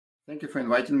Thank you for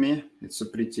inviting me. It's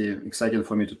pretty exciting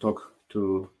for me to talk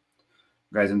to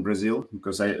guys in Brazil,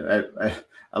 because I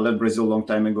left Brazil a long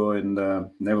time ago and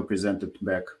never presented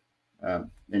back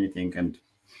anything. And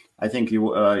I think it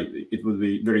would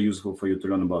be very useful for you to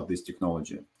learn about this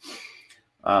technology.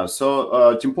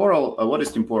 Temporal, what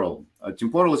is Temporal?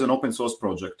 Temporal is an open source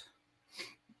project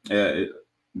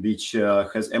which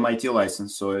has MIT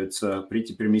license, so it's a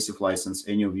pretty permissive license.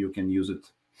 Any of you can use it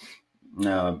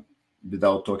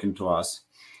without talking to us.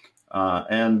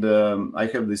 I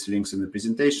have these links in the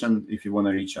presentation. If you want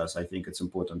to reach us, I think it's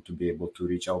important to be able to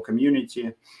reach our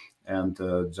community and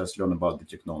just learn about the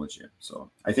technology. So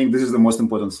I think this is the most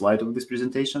important slide of this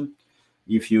presentation.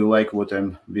 If you like what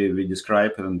we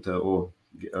describe and or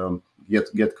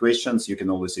get questions, you can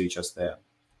always reach us there.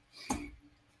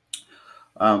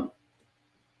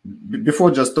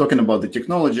 Before just talking about the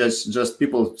technology, just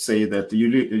people say that you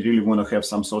really want to have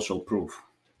some social proof.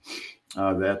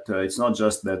 That it's not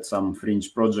just that some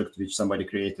fringe project which somebody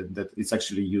created, that it's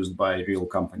actually used by real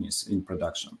companies in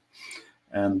production.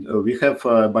 And we have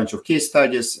a bunch of case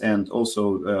studies, and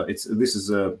also this is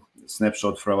a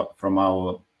snapshot from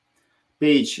our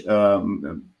page,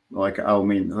 like our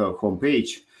main home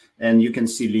page, and you can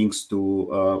see links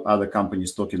to other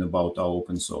companies talking about our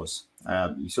open source.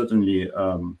 Certainly,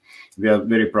 we are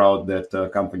very proud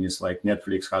that companies like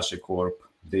Netflix, HashiCorp,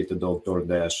 Datadog,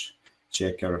 DoorDash,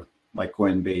 Checker, like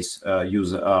Coinbase,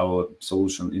 use our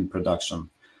solution in production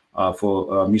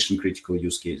for mission-critical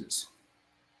use cases.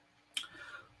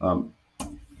 One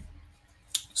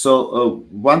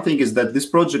thing is that this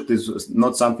project is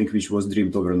not something which was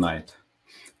dreamed overnight.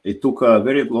 It took a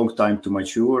very long time to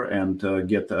mature and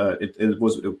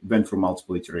went through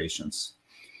multiple iterations.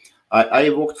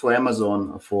 I worked for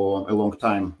Amazon for a long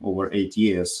time, over 8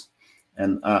 years,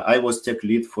 and I was tech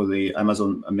lead for the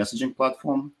Amazon messaging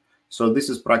platform. So this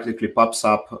is practically pops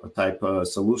up type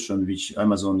solution which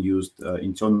Amazon used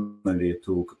internally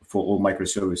for all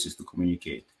microservices to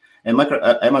communicate. And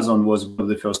Amazon was one of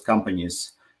the first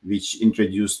companies which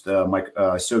introduced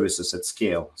services at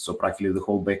scale. So practically the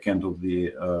whole backend of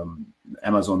the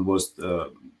Amazon was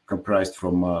comprised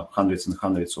from hundreds and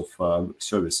hundreds of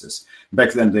services.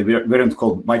 Back then they weren't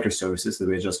called microservices; they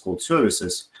were just called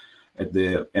services at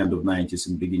the end of '90s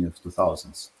and beginning of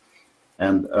 2000s.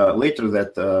 And later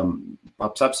that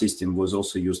PubSub system was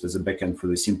also used as a backend for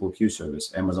the Simple Queue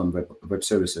service, Amazon Web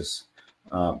Services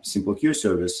Simple Queue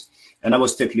service. And I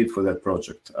was tech lead for that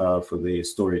project, for the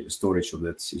storage of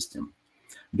that system.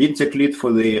 Being tech lead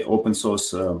for the open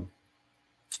source, being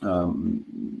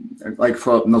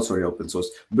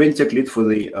tech lead for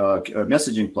the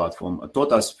messaging platform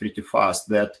taught us pretty fast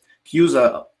that queues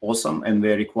are awesome and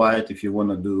they're required if you want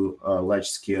to do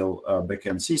large-scale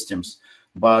backend systems.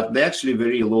 But they're actually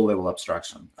very low-level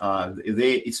abstraction.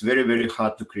 It's very, very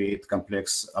hard to create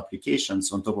complex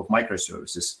applications on top of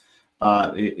microservices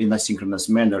in a synchronous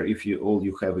manner if all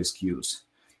you have is queues,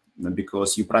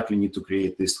 because you practically need to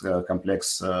create this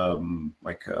complex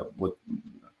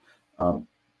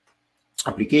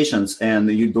applications, and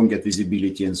you don't get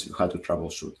visibility and how to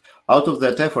troubleshoot. Out of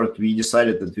that effort, we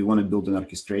decided that we want to build an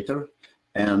orchestrator.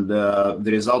 And the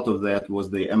result of that was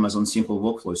the Amazon Simple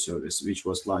Workflow service, which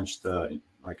was launched in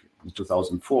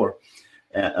 2004.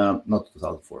 Not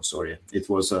 2004, sorry. It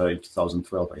was in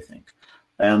 2012, I think.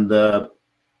 And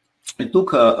it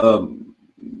took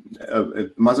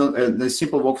Amazon, the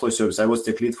Simple Workflow service. I was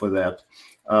tech lead for that.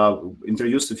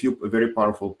 Introduced a few very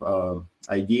powerful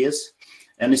ideas,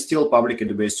 and it's still a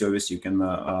publicly based service. You can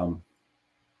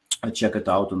check it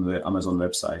out on the Amazon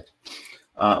website.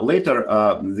 Later,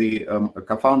 the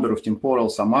co-founder of Temporal,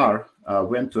 Samar,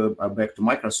 went back to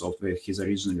Microsoft, where he's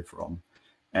originally from.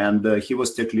 And he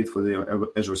was tech lead for the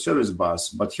Azure Service Bus,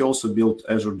 but he also built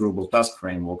Azure Durable Task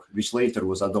Framework, which later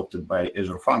was adopted by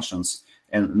Azure Functions.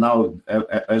 And now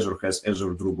Azure has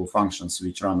Azure Durable Functions,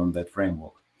 which run on that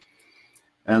framework.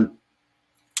 And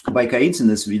by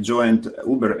coincidence, we joined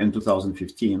Uber in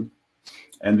 2015.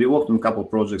 And we worked on a couple of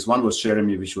projects. One was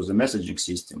Jeremy, which was a messaging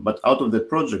system. But out of that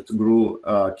project grew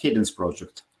Cadence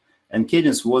project. And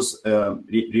Cadence was the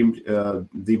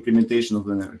implementation of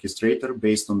an orchestrator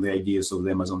based on the ideas of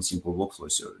the Amazon Simple Workflow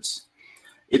service.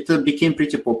 It became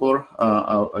pretty popular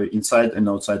inside and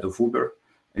outside of Uber.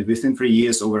 And within 3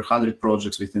 years, over 100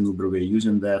 projects within Uber were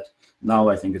using that. Now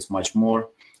I think it's much more.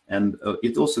 And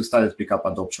it also started to pick up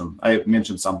adoption. I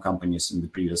mentioned some companies in the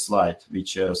previous slide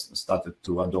which started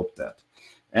to adopt that.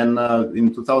 And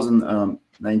in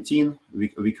 2019, we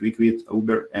quit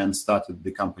Uber and started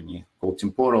the company called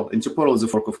Temporal. And Temporal is a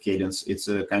fork of Cadence. It's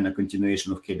a kind of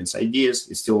continuation of Cadence ideas.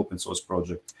 It's still open source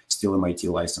project, still MIT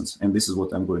license. And this is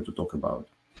what I'm going to talk about.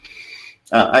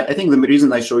 I think the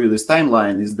reason I show you this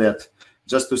timeline is that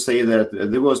just to say that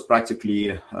there was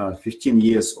practically 15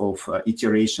 years of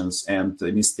iterations and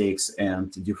mistakes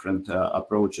and different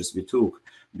approaches we took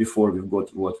before we've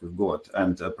got what we've got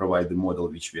and provide the model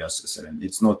which we are selling.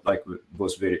 It's not like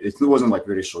it wasn't like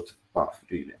very short path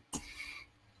really.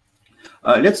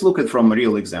 Let's look at from a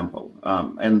real example.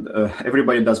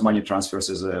 Everybody does money transfers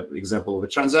as an example of a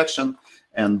transaction.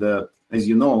 And as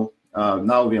you know,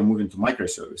 now we are moving to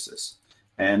microservices.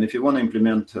 And if you want to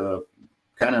implement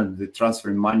kind of the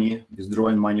transferring money,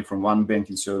 withdrawing money from one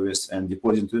banking service and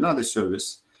depositing to another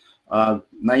service,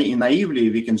 naively,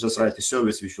 we can just write a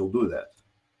service which will do that.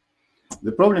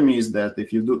 The problem is that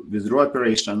if you do withdraw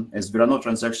operation, as there are no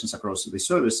transactions across the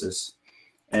services,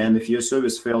 and if your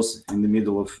service fails in the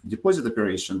middle of deposit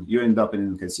operation, you end up in an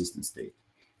inconsistent state.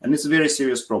 And it's a very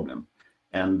serious problem.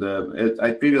 And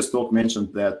I previous talk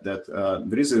mentioned that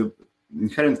there is an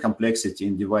inherent complexity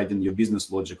in dividing your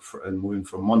business logic and moving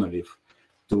from monolith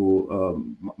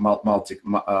to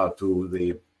to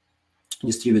the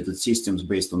distributed systems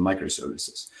based on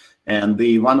microservices. And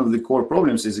one of the core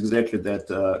problems is exactly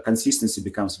that consistency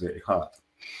becomes very hard.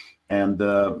 And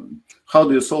how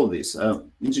do you solve this?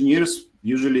 Engineers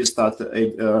usually start,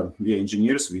 we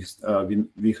engineers,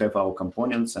 we have our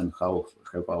components and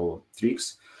have our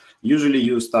tricks. Usually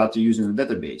you start using a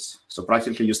database. So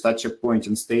practically you start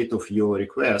checkpointing state of your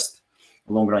request,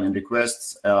 long-running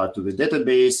requests to the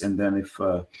database. And then if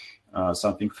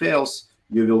something fails,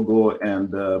 you will go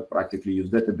and practically use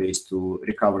database to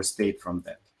recover state from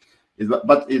that.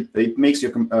 But it makes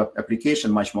your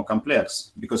application much more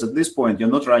complex, because at this point, you're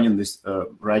not running this,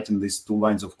 writing these 2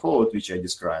 lines of code, which I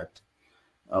described.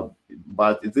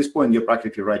 But at this point, you're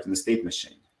practically writing a state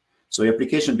machine. So your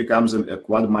application becomes a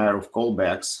quagmire of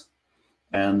callbacks.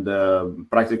 And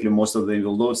practically most of them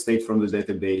will load state from the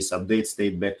database, update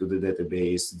state back to the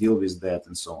database, deal with that,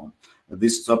 and so on.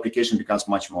 This application becomes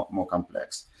much more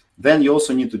complex. Then you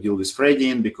also need to deal with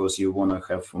threading, because you want to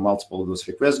have multiple of those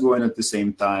requests going at the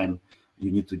same time.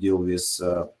 You need to deal with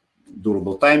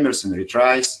durable timers and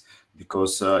retries,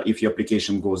 because if your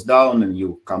application goes down and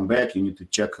you come back, you need to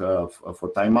check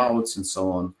for timeouts and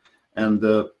so on. And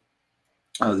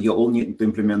you all need to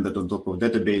implement that on top of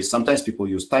database. Sometimes people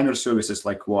use timer services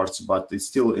like Quartz, but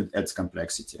it adds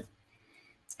complexity.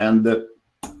 And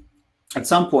at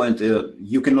some point,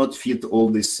 you cannot fit all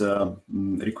these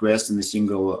requests in a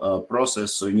single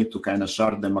process, so you need to kind of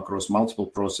shard them across multiple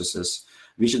processes,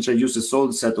 which introduces a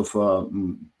solid set of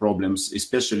problems,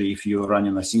 especially if you're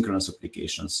running asynchronous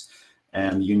applications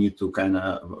and you need to kind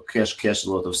of cache a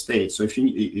lot of state. So if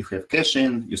you have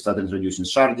caching, you start introducing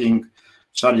sharding.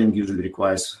 Sharding usually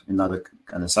requires another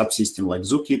kind of subsystem like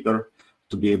Zookeeper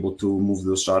to be able to move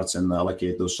those shards and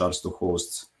allocate those shards to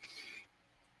hosts.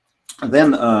 And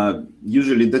then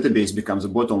usually database becomes a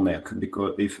bottleneck,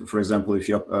 because if, for example, if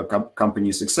your company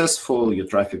is successful, your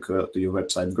traffic to your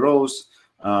website grows,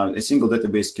 a single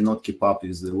database cannot keep up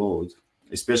with the load,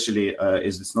 especially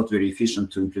as it's not very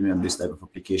efficient to implement this type of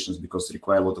applications because they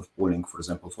require a lot of polling, for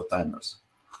example, for timers.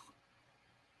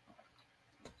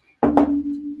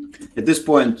 At this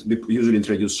point, we usually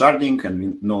introduce sharding, and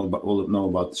we know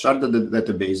about sharded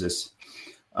databases,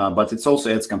 but it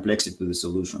also adds complexity to the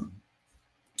solution.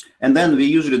 And then we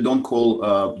usually don't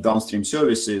call downstream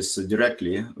services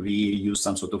directly. We use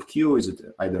some sort of queue. Is it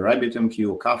either RabbitMQ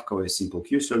or Kafka, or a simple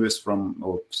queue service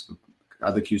or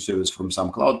other queue service from some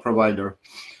cloud provider?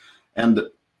 And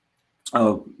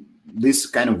this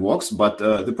kind of works, but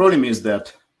the problem is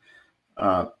that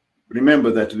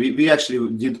remember that we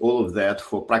actually did all of that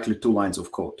for practically 2 lines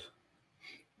of code,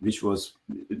 which was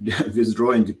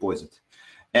withdraw and deposit.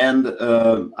 And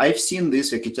I've seen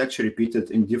this architecture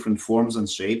repeated in different forms and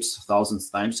shapes thousands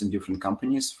of times in different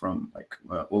companies, from like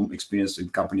own experience in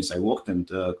companies I worked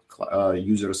and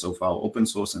users of our open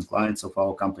source and clients of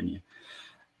our company.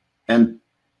 And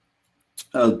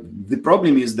the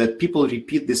problem is that people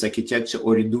repeat this architecture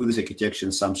or redo this architecture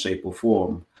in some shape or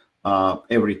form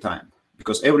every time.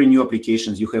 Because every new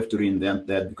applications, you have to reinvent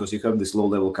that, because you have these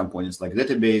low-level components like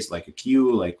database, like a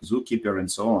queue, like Zookeeper, and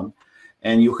so on.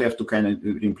 And you have to kind of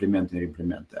implement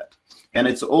that. And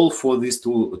it's all for these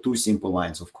two simple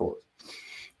lines of code.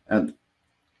 And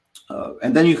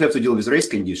then you have to deal with race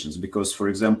conditions, because, for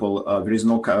example, there is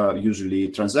no usually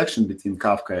transaction between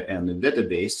Kafka and the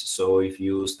database. So if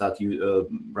you start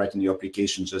writing your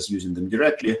application just using them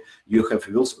directly, you will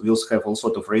have all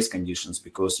sorts of race conditions,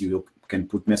 because you can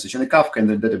put message in a Kafka and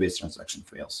the database transaction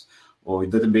fails. Or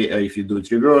database, if you do it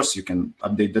reverse, you can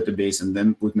update database and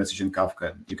then put message in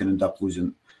Kafka. You can end up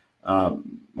losing, there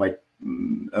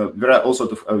are all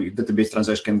sorts of database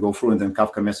transactions can go through, and then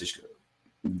Kafka message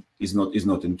is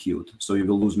not enqueued, so you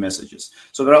will lose messages.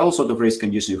 So there are all sorts of race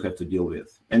conditions you have to deal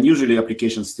with, and usually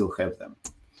applications still have them.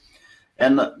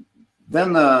 And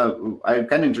then I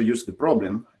kind of introduced the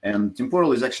problem, and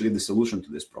Temporal is actually the solution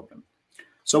to this problem.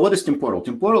 So what is Temporal?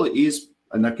 Temporal is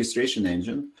an orchestration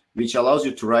engine which allows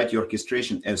you to write your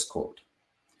orchestration as code.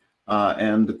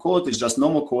 And the code is just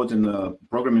normal code in a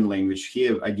programming language.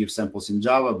 Here I give samples in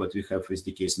Java, but we have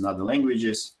SDKs in other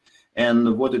languages.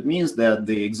 And what it means that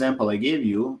the example I gave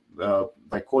you,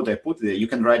 by code I put there, you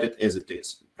can write it as it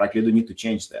is. Like you don't need to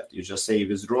change that. You just say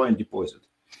withdraw and deposit.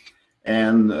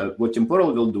 And what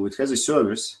Temporal will do, it has a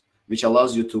service which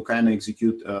allows you to kind of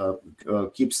execute,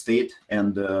 keep state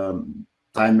and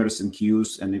timers and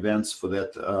queues and events for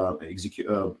that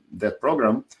that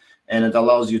program. And it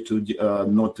allows you to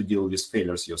not to deal with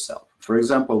failures yourself. For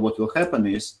example, what will happen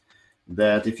is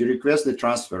that if you request the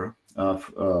transfer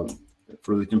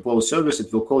for the Temporal service,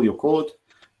 it will call your code,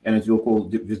 and it will call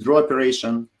the withdraw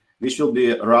operation, which will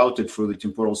be routed through the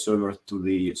Temporal server to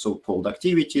the so-called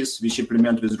activities, which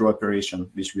implement withdraw operation,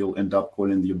 which will end up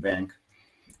calling your bank.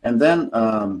 And then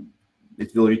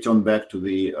it will return back to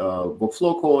the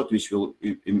workflow code, which will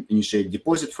initiate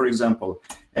deposit, for example.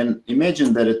 And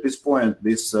imagine that at this point,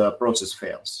 this process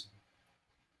fails.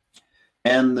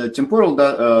 And Temporal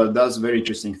does a very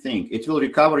interesting thing. It will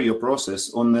recover your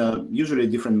process on usually a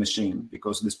different machine,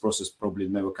 because this process probably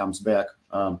never comes back.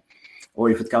 Or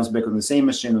if it comes back on the same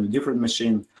machine, on a different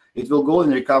machine, it will go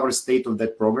and recover state of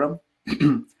that program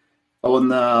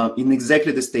in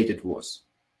exactly the state it was.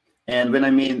 And when I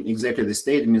mean exactly the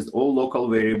state, it means all local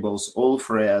variables, all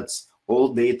threads,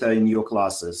 all data in your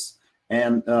classes.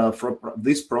 And for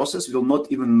this process will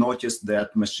not even notice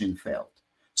that machine failed.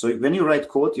 So when you write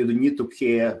code, you don't need to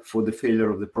care for the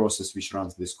failure of the process which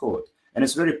runs this code. And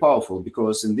it's very powerful,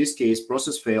 because in this case,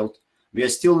 process failed. We are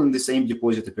still in the same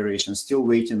deposit operation, still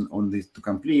waiting on this to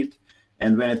complete.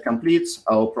 And when it completes,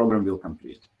 our program will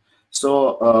complete.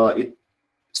 So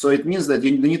it means that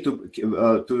you need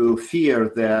to fear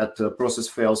that process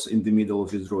fails in the middle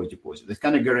of withdrawal deposit. It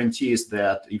kind of guarantees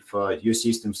that if your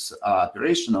systems are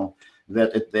operational,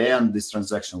 that at the end, this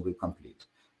transaction will complete.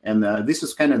 And this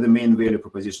is kind of the main value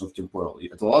proposition of Temporal.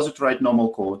 It allows you to write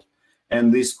normal code,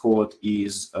 and this code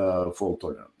is fault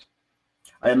tolerant.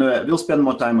 And we'll spend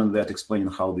more time on that, explaining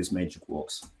how this magic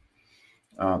works.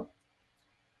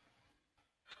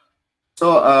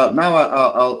 So now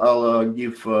I'll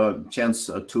give a chance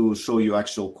to show you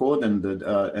actual code, and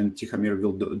Tihomir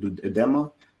will do a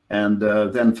demo, and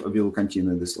then we'll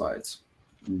continue the slides.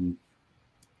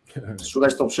 Should I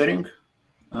stop sharing?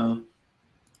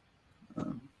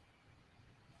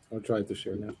 I'll try to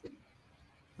share now.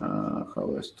 How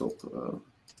do I stop?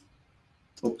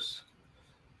 Oops.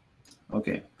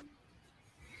 Okay.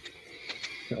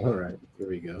 All right, here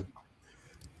we go.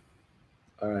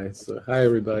 All right, so hi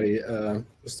everybody.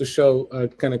 Just to show,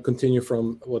 kind of continue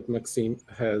from what Maxim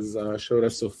has showed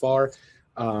us so far.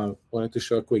 Wanted to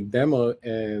show a quick demo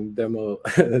and demo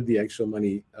the actual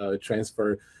money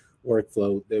transfer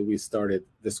workflow that we started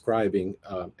describing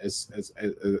as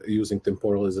using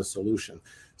Temporal as a solution.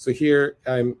 So here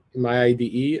I'm in my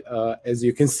IDE. As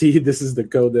you can see, this is the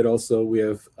code that also we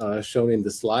have shown in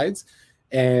the slides.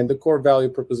 And the core value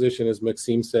proposition, as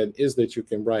Maxim said, is that you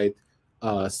can write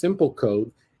simple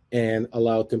code and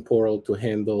allow Temporal to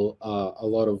handle a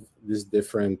lot of these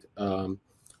different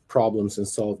problems and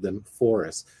solve them for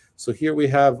us. So here we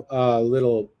have a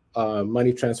little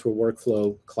money transfer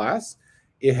workflow class.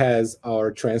 It has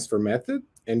our transfer method.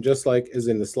 And just like as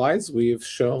in the slides, we've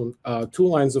shown 2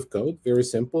 lines of code, very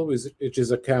simple, which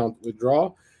is account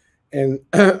withdraw and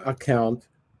account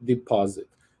deposit.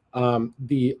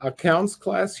 The accounts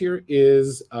class here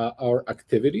is our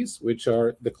activities, which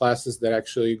are the classes that are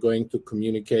actually going to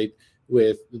communicate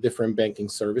with the different banking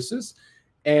services.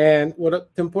 And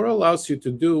what Temporal allows you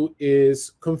to do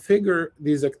is configure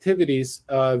these activities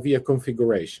via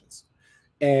configurations.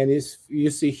 And as you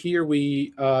see here,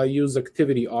 we use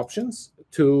activity options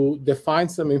to define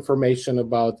some information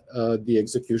about the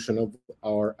execution of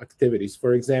our activities.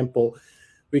 For example,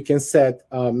 we can set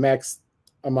max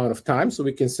amount of time, so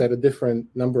we can set a different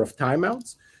number of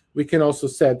timeouts. We can also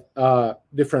set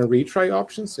different retry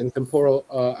options in Temporal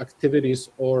activities,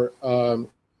 or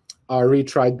are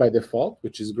retried by default,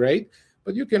 which is great.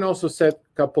 But you can also set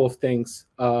a couple of things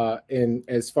in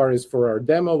as far as for our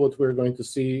demo, what we're going to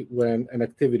see when an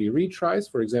activity retries,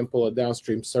 for example, a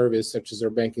downstream service such as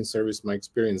our banking service might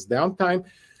experience downtime.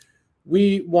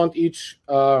 We want each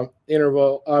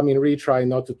retry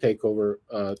not to take over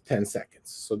 10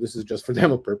 seconds. So this is just for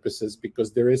demo purposes,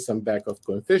 because there is some backup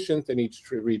coefficient, and each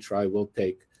retry will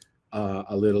take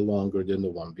a little longer than the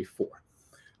one before.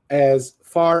 as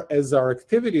far as our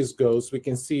activities goes, we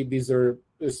can see this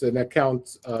is an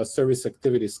account service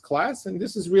activities class, and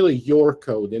this is really your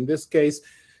code. In this case,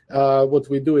 what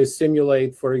we do is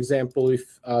simulate, for example,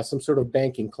 if some sort of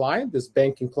banking client. This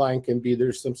banking client can be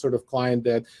there's some sort of client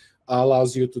that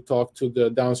allows you to talk to the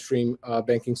downstream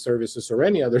banking services or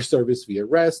any other service via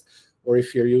REST, or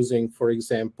if you're using, for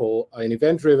example, an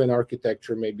event-driven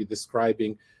architecture, maybe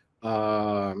describing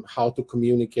how to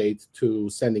communicate to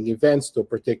sending events to a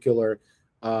particular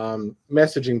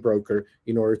messaging broker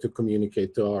in order to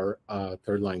communicate to our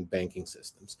third-line banking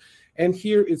systems. And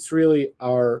here it's really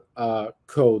our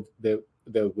code that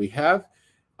we have.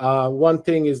 One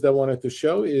thing is that I wanted to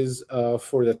show is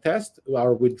for the test,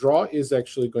 our withdraw is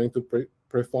actually going to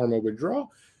perform a withdraw.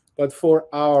 But for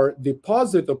our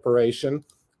deposit operation,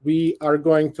 we are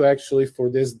going to actually, for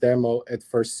this demo, at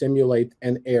first simulate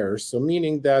an error. So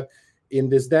meaning that in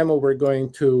this demo, we're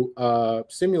going to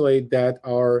simulate that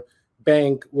our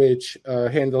bank, which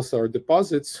handles our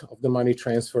deposits of the money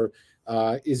transfer,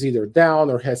 is either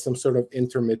down or has some sort of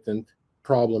intermittent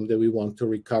problem that we want to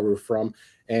recover from,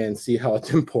 and see how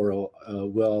Temporal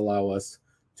will allow us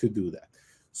to do that.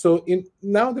 So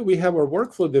now that we have our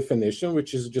workflow definition,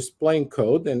 which is just plain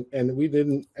code, and we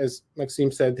didn't, as Maxim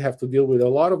said, have to deal with a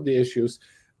lot of the issues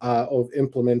of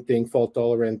implementing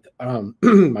fault-tolerant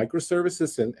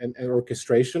microservices and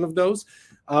orchestration of those,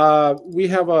 we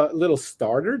have a little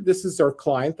starter. This is our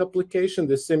client application.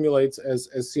 This simulates, as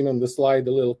seen on the slide,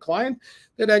 a little client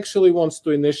that actually wants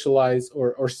to initialize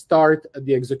or start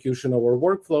the execution of our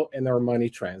workflow and our money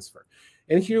transfer.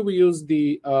 And here we use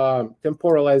the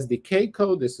Temporal SDK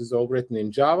code. This is all written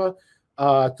in Java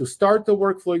to start the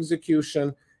workflow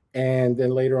execution, and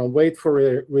then later on wait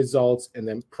for results and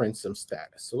then print some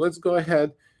status. So let's go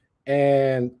ahead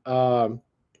and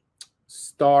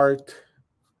start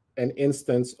an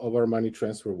instance of our money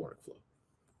transfer workflow.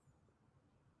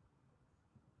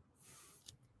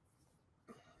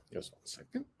 Just 1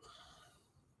 second.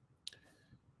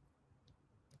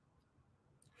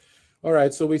 All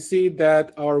right, so we see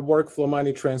that our workflow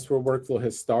money transfer workflow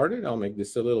has started. I'll make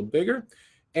this a little bigger.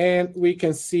 And we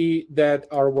can see that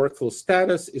our workflow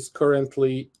status is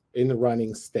currently in the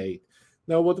running state.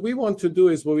 Now, what we want to do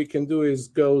is, what we can do is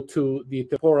go to the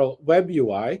Temporal web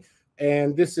UI.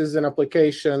 And this is an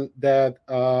application that,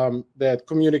 that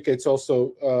communicates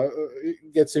also,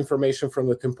 gets information from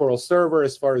the Temporal server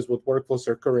as far as what workflows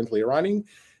are currently running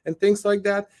and things like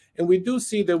that. And we do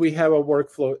see that we have a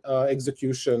workflow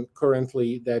execution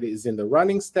currently that is in the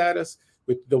running status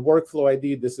with the workflow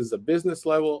ID. This is a business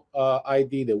level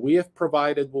ID that we have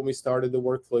provided when we started the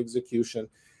workflow execution.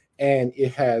 And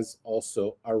it has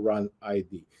also a run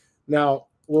ID. Now,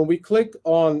 when we click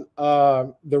on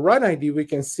the run ID, we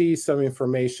can see some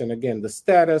information. Again, the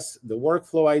status, the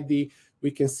workflow ID. We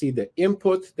can see the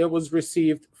input that was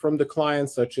received from the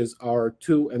client, such as our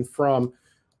to and from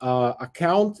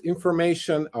account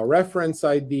information, our reference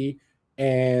ID,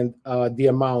 and the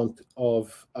amount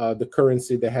of the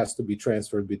currency that has to be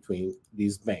transferred between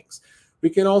these banks. We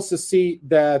can also see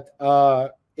that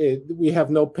we have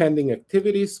no pending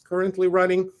activities currently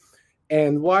running.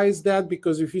 And why is that?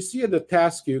 Because if you see at the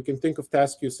task queue, you can think of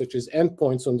task queues such as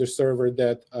endpoints on the server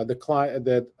that the client,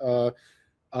 that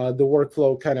the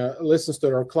workflow kind of listens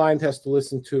to. Our client has to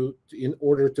listen to in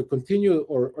order to continue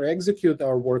or execute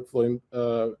our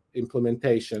workflow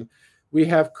implementation. We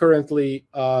have currently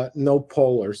no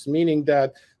pollers, meaning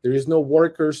that there is no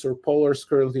workers or pollers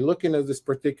currently looking at this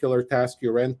particular task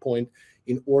queue or endpoint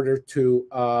in order to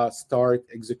start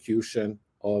execution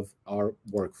of our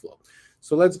workflow.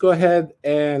 So let's go ahead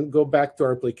and go back to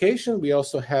our application. We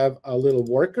also have a little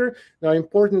worker. Now,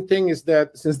 important thing is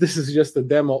that since this is just a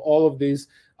demo, all of these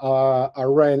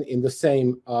are run in the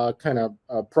same kind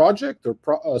of project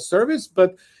or service,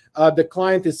 but the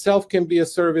client itself can be a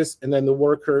service, and then the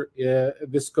worker,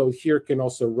 this code here, can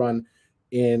also run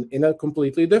in a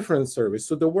completely different service.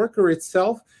 So the worker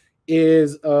itself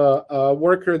is a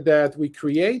worker that we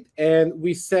create, and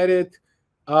we set it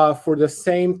for the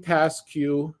same task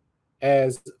queue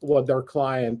as what our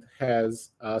client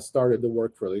has started the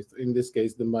work for, in this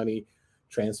case, the money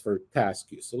transfer task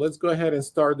queue. So let's go ahead and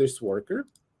start this worker.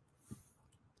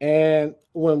 And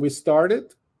when we start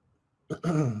it,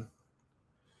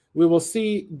 we will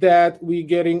see that we're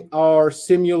getting our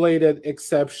simulated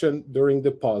exception during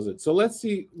deposit. So let's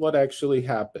see what actually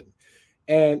happened.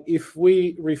 And if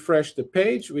we refresh the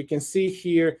page, we can see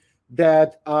here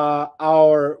that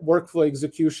our workflow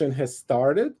execution has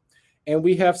started. And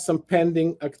we have some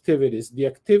pending activities. The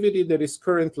activity that is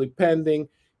currently pending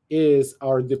is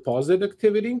our deposit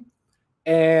activity.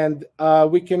 And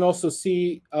we can also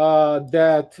see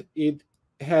that it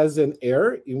has an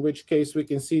error, in which case we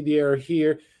can see the error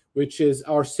here, which is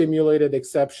our simulated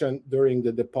exception during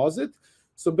the deposit.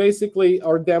 So basically,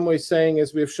 our demo is saying,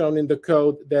 as we've shown in the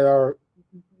code, that our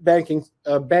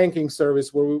banking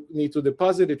service where we need to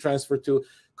deposit a transfer to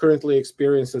currently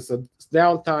experiences a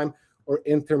downtime or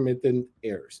intermittent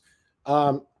errors.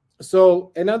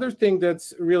 So another thing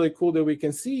that's really cool that we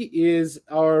can see is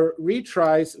our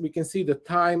retries. We can see the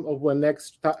time of when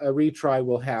next retry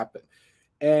will happen.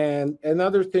 And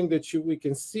another thing that we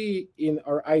can see in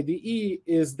our IDE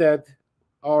is that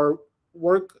our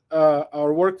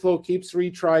workflow keeps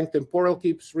retrying, Temporal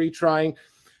keeps retrying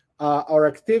our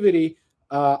activity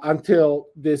until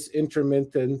this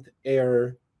intermittent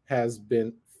error has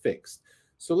been fixed.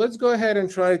 So let's go ahead and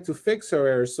try to fix our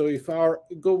error. So if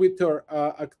go with our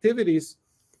activities,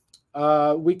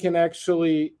 we can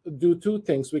actually do two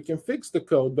things. We can fix the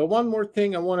code, but one more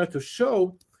thing I wanted to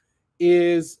show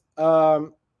is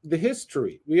the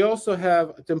history. We also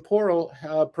have Temporal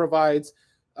provides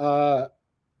a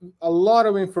lot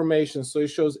of information. So it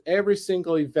shows every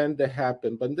single event that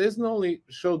happened, but it doesn't only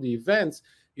show the events,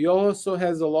 it also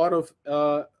has a lot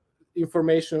of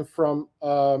information from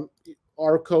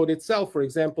our code itself. For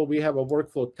example, we have a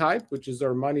workflow type, which is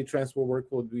our money transfer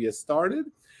workflow we have started.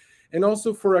 And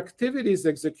also for activities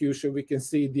execution, we can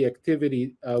see the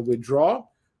activity withdraw.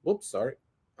 Whoops, sorry,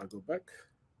 I'll go back.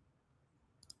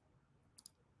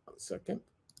 1 second.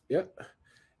 Yeah.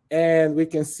 And we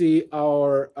can see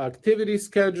our activity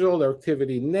schedule, our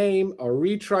activity name, our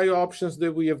retry options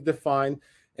that we have defined,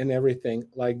 and everything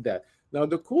like that. Now,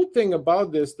 the cool thing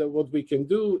about this, that what we can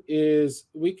do is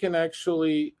we can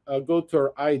actually go to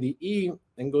our IDE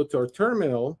and go to our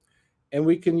terminal, and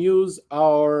we can use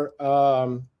our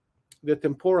the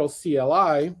Temporal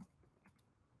CLI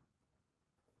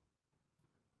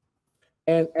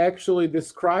and actually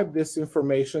describe this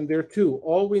information there too.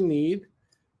 All we need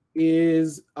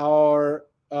is our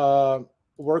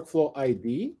workflow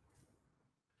ID,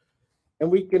 and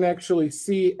we can actually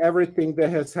see everything that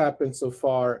has happened so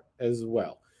far as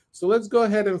well. So let's go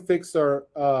ahead and fix our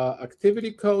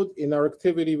activity code. In our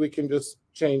activity, we can just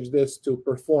change this to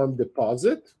perform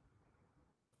deposit.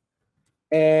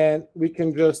 And we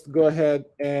can just go ahead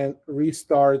and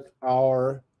restart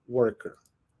our worker.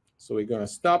 So we're going to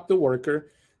stop the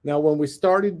worker. Now, when we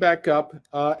start it back up,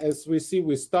 as we see,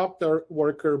 we stopped our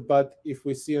worker, but if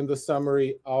we see in the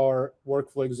summary, our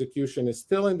workflow execution is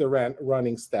still in the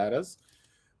running status.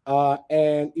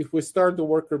 And if we start the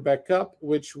worker back up,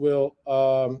 which will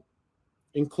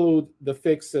include the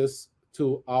fixes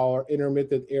to our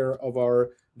intermittent error of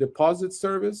our deposit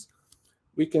service,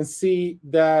 we can see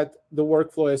that the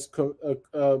workflow has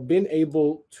been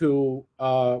able to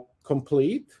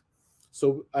complete.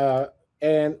 So,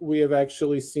 and we have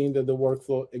actually seen that the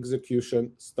workflow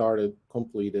execution started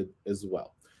completed as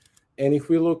well. And if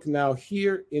we look now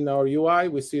here in our UI,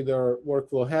 we see that our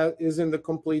workflow is in the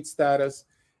complete status.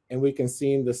 And we can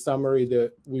see in the summary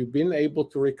that we've been able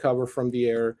to recover from the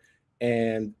error,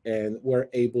 and we're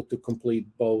able to complete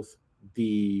both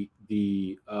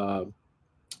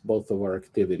both of our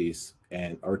activities,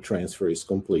 and our transfer is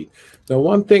complete. Now,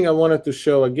 one thing I wanted to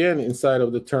show again inside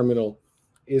of the terminal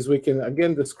is we can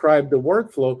again describe the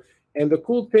workflow. And the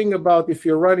cool thing about if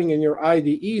you're running in your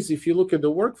IDEs, if you look at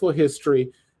the workflow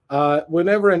history,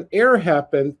 whenever an error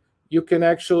happened, you can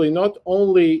actually not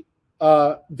only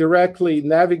directly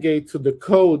navigate to the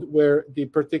code where the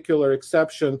particular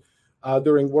exception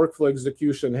during workflow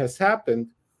execution has happened.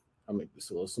 I'll make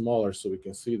this a little smaller so we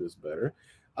can see this better.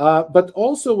 But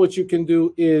also what you can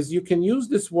do is you can use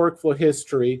this workflow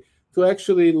history to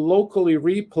actually locally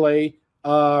replay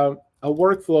a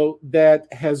workflow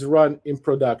that has run in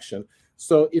production.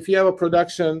 So if you have a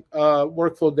production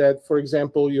workflow that, for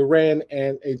example, you ran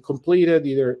and it completed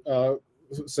either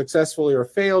successfully or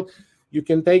failed, you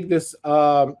can take this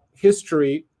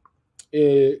history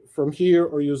from here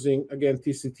or using, again,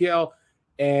 TCTL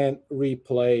and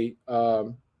replay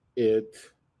it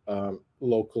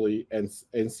locally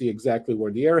and see exactly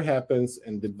where the error happens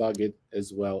and debug it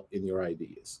as well in your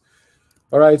IDEs.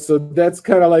 All right, so that's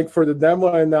kind of like for the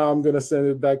demo, and now I'm going to send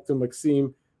it back to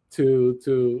Maxim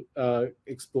to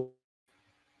explore.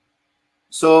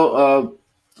 So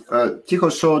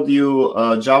Tiho showed you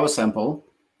a Java sample.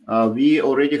 We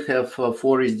already have 4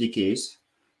 SDKs.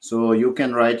 So you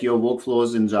can write your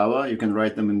workflows in Java. You can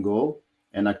write them in Go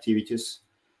and activities.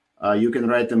 You can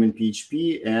write them in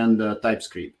PHP and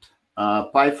TypeScript.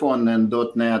 Python and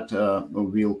 .NET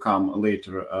will come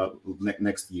later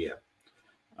next year.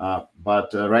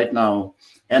 But right now,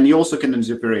 and you also can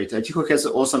interpret. Tiho has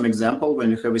an awesome example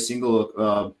when you have a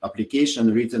single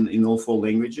application written in all 4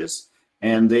 languages,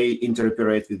 and they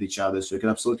interoperate with each other. So you can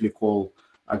absolutely call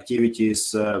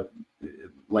activities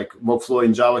like workflow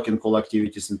in Java can call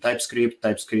activities in TypeScript,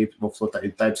 workflow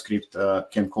in TypeScript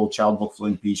can call child workflow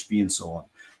in PHP, and so on.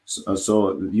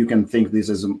 So you can think this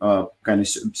as a kind of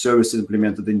service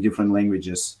implemented in different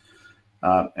languages,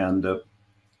 so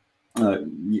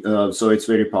it's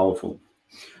very powerful.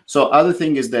 So other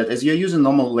thing is that as you're using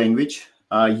normal language,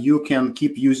 you can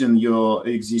keep using your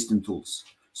existing tools.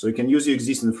 So you can use your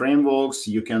existing frameworks.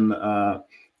 You can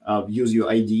use your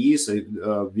IDEs.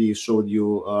 We showed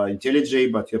you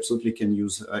IntelliJ, but you absolutely can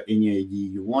use any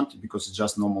IDE you want because it's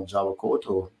just normal Java code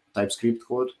or TypeScript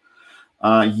code.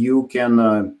 You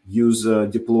can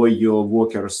deploy your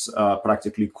workers,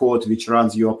 practically code which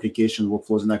runs your application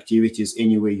workflows and activities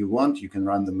any way you want. You can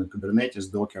run them in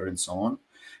Kubernetes, Docker, and so on.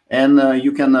 And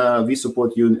you can we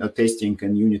support unit testing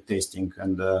and unit testing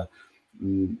and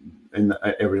in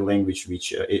every language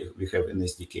which we have in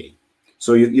SDK.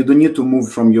 So you don't need to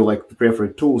move from your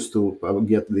preferred tools to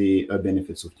get the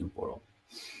benefits of Temporal.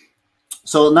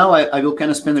 So now I will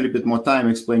kind of spend a little bit more time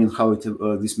explaining how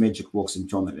this magic works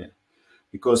internally.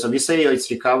 Because we say it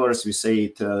recovers, we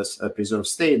say it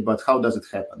preserves state, but how does it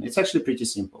happen? It's actually pretty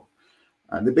simple.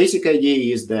 The basic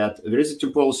idea is that there is a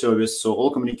temporal service, so all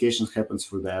communication happens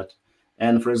through that.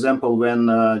 And for example, when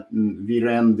we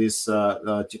ran this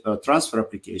transfer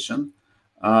application,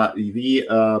 we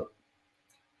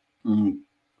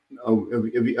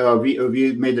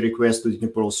made a request to the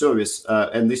temporal service,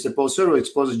 and this temporal server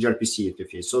exposes gRPC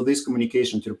interface. So this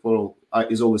communication temporal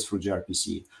is always through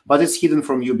gRPC, but it's hidden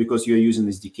from you because you're using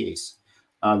SDKs,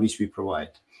 which we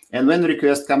provide. And when the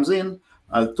request comes in,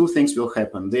 two things will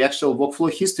happen. The actual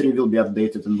workflow history will be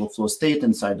updated in workflow state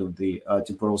inside of the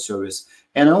temporal service.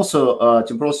 And also,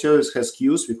 temporal service has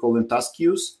queues. We call them task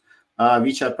queues,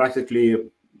 which are practically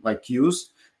like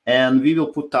queues. And we will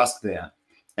put tasks there.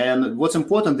 And what's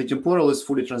important, the temporal is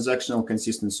fully transactional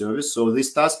consistent service. So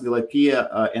this task will appear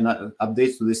and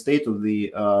updates to the state of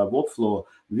the workflow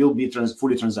will be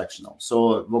fully transactional.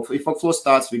 So if workflow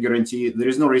starts, we guarantee there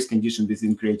is no race condition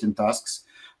between creating tasks,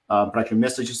 practically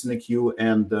messages in the queue,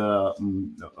 and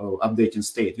updating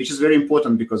state, which is very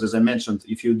important because, as I mentioned,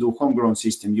 if you do homegrown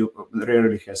system, you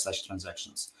rarely have such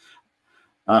transactions.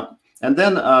 And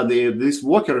then this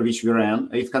worker which we ran,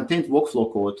 it contained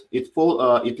workflow code.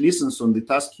 It listens on the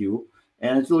task queue,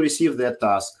 and it will receive that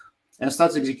task and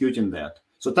starts executing that.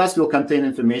 So task will contain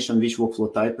information which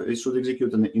workflow type it should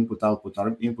execute and the input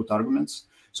arguments.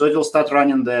 So it will start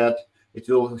running that. It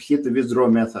will hit the withdraw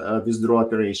method, withdraw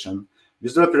operation.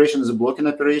 Withdraw operation is a blocking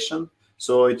operation,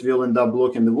 so it will end up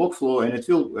blocking the workflow, and it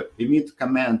will emit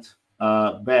command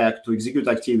back to execute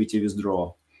activity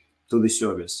withdraw to the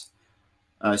service.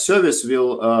 Service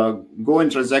will go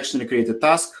and transactionally create a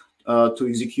task to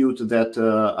execute that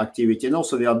activity, and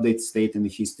also the update state in the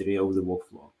history of the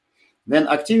workflow. Then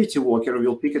activity worker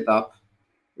will pick it up,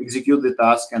 execute the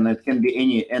task, and it can be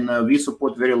any. And we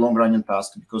support very long-running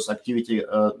tasks because activity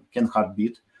can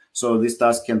heartbeat. So this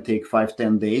task can take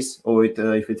 5-10 days, or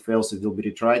if it fails, it will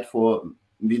be retried for.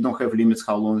 We don't have limits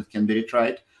how long it can be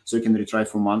retried, so you can retry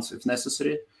for months if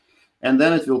necessary. And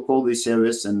then it will call the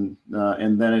service, and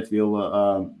then it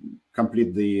will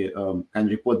complete the and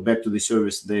report back to the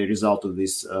service the result of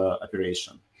this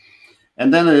operation.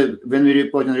 And then when we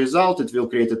report the result, it will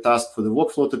create a task for the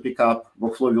workflow to pick up.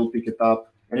 Workflow will pick it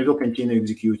up, and it will continue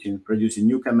executing, producing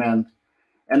new command.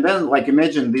 And then, like,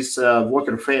 imagine this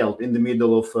worker failed in the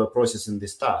middle of processing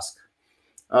this task.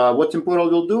 What Temporal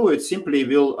will do, it simply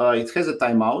will, it has a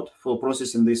timeout for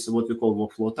processing this, what we call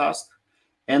workflow task.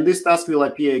 And this task will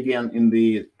appear again in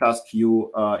the task queue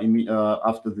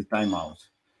after the timeout.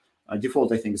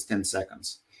 Default, I think, is 10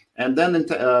 seconds. And then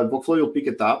workflow will pick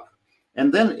it up.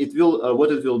 And then it will,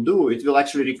 what it will do, it will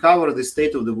actually recover the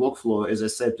state of the workflow, as I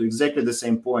said, to exactly the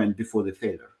same point before the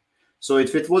failure. So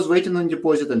if it was waiting on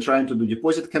deposit and trying to do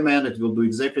deposit command, it will do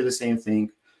exactly the same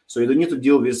thing. So you don't need to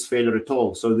deal with failure at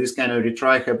all. So this kind of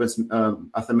retry happens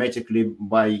automatically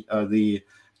by the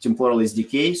Temporal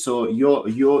SDK. So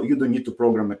you don't need to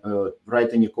program,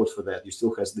 write any code for that. You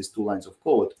still have these 2 lines of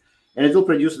code. And it will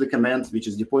produce the command, which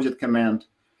is deposit command.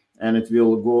 And it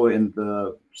will go and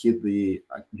hit the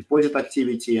deposit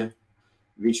activity,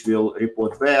 which will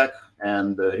report back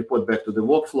and report back to the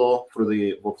workflow for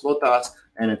the workflow task.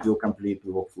 And it will complete the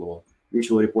workflow,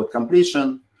 which will report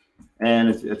completion. And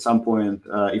at some point,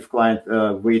 if client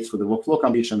waits for the workflow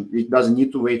completion, it doesn't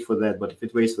need to wait for that. But if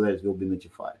it waits for that, it will be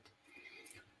notified.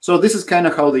 So this is kind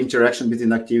of how the interaction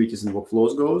between activities and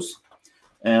workflows goes.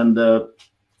 And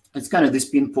it's kind of this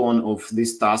ping pong of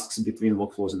these tasks between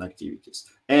workflows and activities.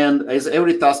 And as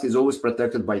every task is always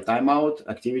protected by timeout,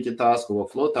 activity task, or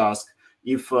workflow task,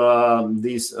 if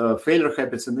this failure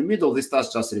happens in the middle, this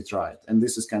task just retry it. And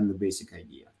this is kind of the basic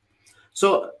idea.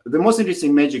 So the most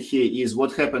interesting magic here is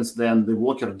what happens then the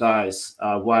worker dies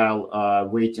while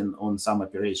waiting on some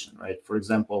operation, right? For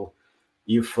example,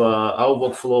 if our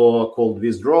workflow called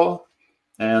withdraw,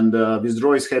 and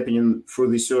withdraw is happening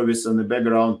through the service in the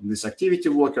background, this activity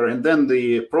worker, and then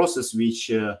the process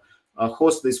which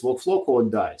hosts this workflow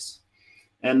code dies.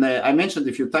 And I mentioned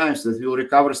a few times that we'll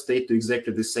recover state to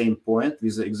exactly the same point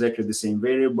with exactly the same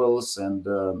variables and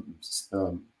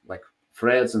like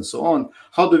threads and so on.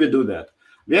 How do we do that?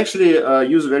 We actually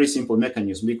use a very simple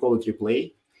mechanism. We call it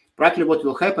replay. Practically what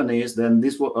will happen is then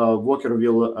this worker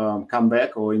will come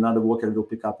back, or another worker will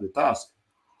pick up the task.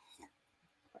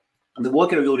 The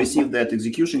worker will receive that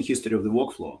execution history of the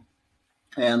workflow,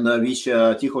 and which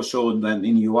Tiho showed then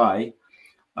in UI.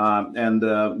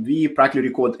 We practically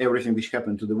record everything which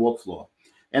happened to the workflow.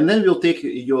 And then we'll take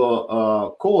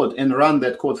your code and run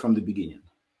that code from the beginning.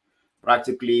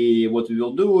 Practically what we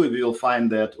will do, we will find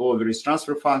that, oh, there is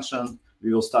transfer function.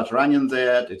 We will start running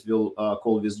that. It will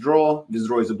call withdraw.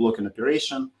 Withdraw is a blocking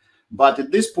operation. But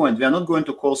at this point, we are not going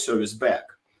to call service back.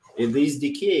 In this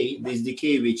decay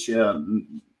which,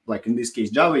 like in this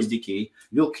case, Java SDK,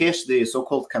 will cache the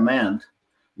so-called command,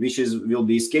 which will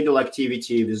be schedule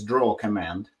activity withdraw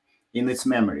command in its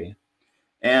memory.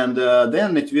 And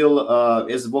then it will,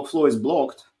 as the workflow is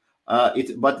blocked,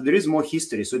 but there is more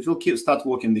history. So it will start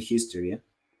working the history.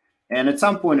 And at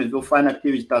some point, it will find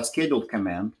activity task scheduled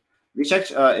command, which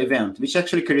event, which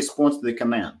actually corresponds to the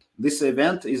command. This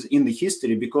event is in the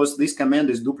history because this command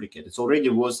is duplicate. It already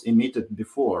was emitted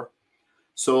before.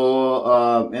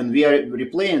 So, and we are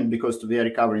replaying because we are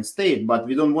recovering state, but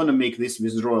we don't want to make this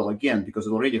withdrawal again because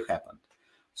it already happened.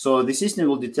 So the system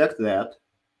will detect that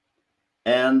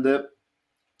and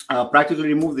practically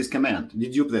remove this command,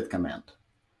 dedupe that command.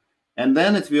 And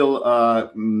then it will,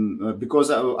 because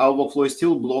our workflow is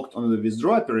still blocked on the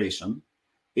withdraw operation,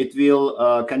 it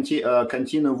will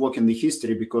continue working the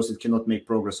history because it cannot make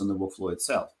progress on the workflow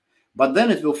itself. But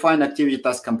then it will find activity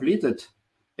task completed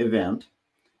event.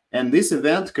 And this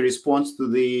event corresponds to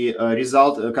the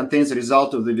result, contains the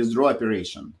result of the withdraw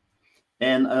operation.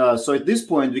 And so at this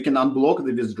point, we can unblock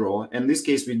the withdraw. In this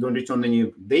case, we don't return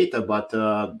any data, but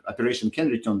operation can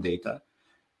return data.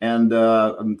 And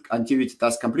activity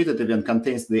task completed event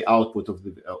contains the output of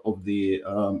the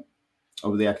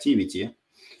activity.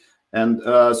 And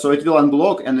so it will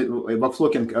unblock, and the workflow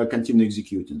can continue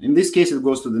executing. In this case, it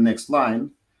goes to the next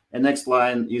line. And next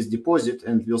line is deposit,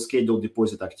 and will schedule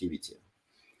deposit activity.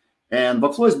 And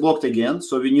workflow is blocked again,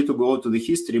 so we need to go to the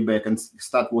history back and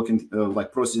start working,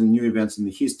 like processing new events in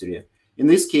the history. In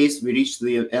this case, we reach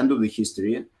the end of the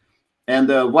history. And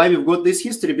why we've got this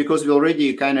history? Because we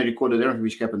already kind of recorded everything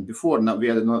which happened before. Now we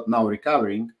are now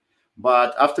recovering.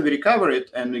 But after we recover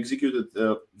it and executed,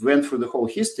 went through the whole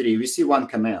history, we see one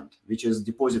command, which is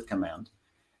deposit command.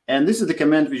 And this is the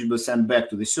command which will send back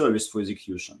to the service for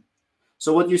execution.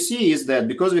 So what you see is that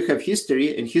because we have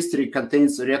history, and history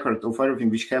contains a record of everything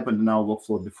which happened in our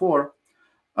workflow before,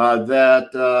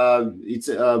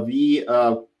 we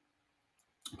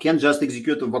can just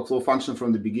execute a workflow function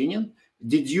from the beginning,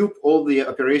 dedupe all the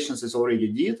operations it already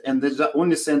did, and then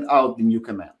only send out the new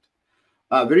command.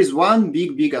 There is one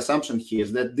big assumption here,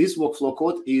 is that this workflow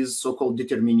code is so-called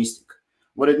deterministic.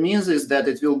 What it means is that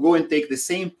it will go and take the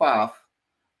same path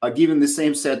given the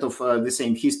same set of the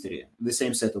same history, the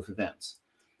same set of events.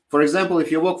 For example,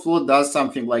 if your workflow does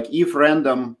something like if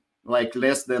random, like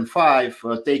less than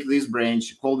 5, take this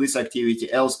branch, call this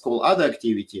activity, else call other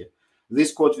activity,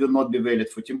 this code will not be valid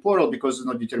for temporal because it's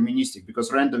not deterministic,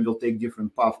 because random will take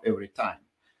different path every time.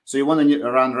 So you want to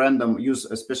run random, use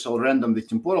a special random that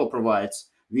temporal provides,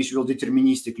 which will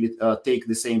deterministically take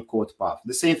the same code path.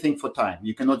 The same thing for time.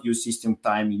 You cannot use system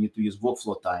time, you need to use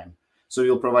workflow time. So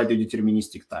we'll provide the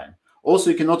deterministic time.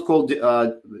 Also, you cannot call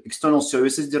the, external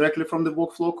services directly from the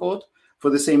workflow code for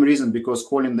the same reason, because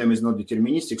calling them is not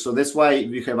deterministic. So that's why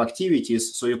we have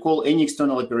activities. So you call any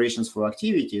external operations for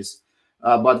activities,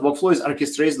 but workflow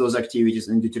orchestrates those activities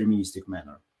in a deterministic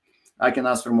manner. I can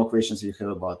answer more questions if you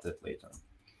have about that later.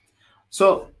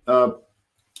 So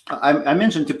I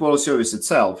mentioned temporal service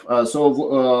itself, kind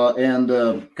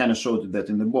of showed that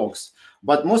in the box.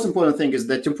 But most important thing is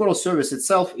that temporal service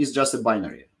itself is just a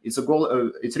binary. It's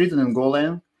it's written in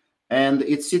Golang, and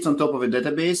it sits on top of a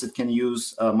database. It can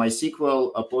use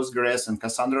MySQL, Postgres, and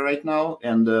Cassandra right now,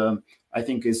 and I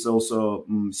think it's also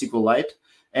SQLite.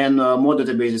 And more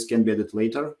databases can be added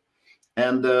later.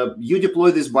 And you deploy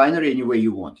this binary any way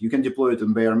you want. You can deploy it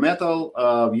in bare metal.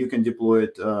 You can deploy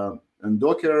it in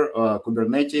Docker,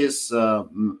 Kubernetes,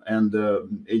 and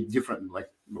a different, like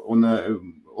on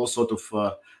all sort of,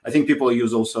 I think people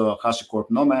use also HashiCorp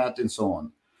Nomad and so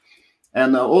on.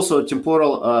 And also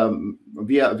Temporal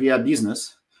via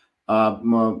business.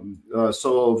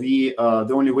 So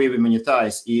the only way we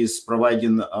monetize is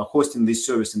providing hosting this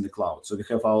service in the cloud. So we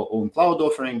have our own cloud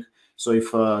offering. So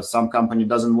if some company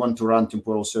doesn't want to run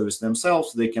Temporal service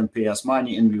themselves, they can pay us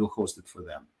money and we will host it for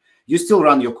them. You still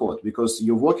run your code because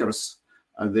your workers,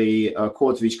 the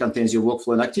code which contains your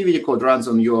workflow and activity code runs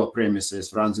on your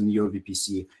premises, runs in your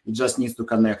VPC. It just needs to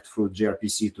connect through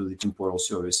gRPC to the Temporal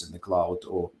service in the cloud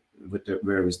or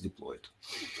where it's deployed.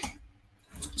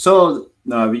 So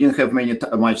we didn't have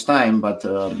much time, but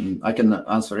I can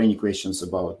answer any questions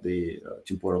about the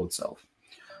Temporal itself.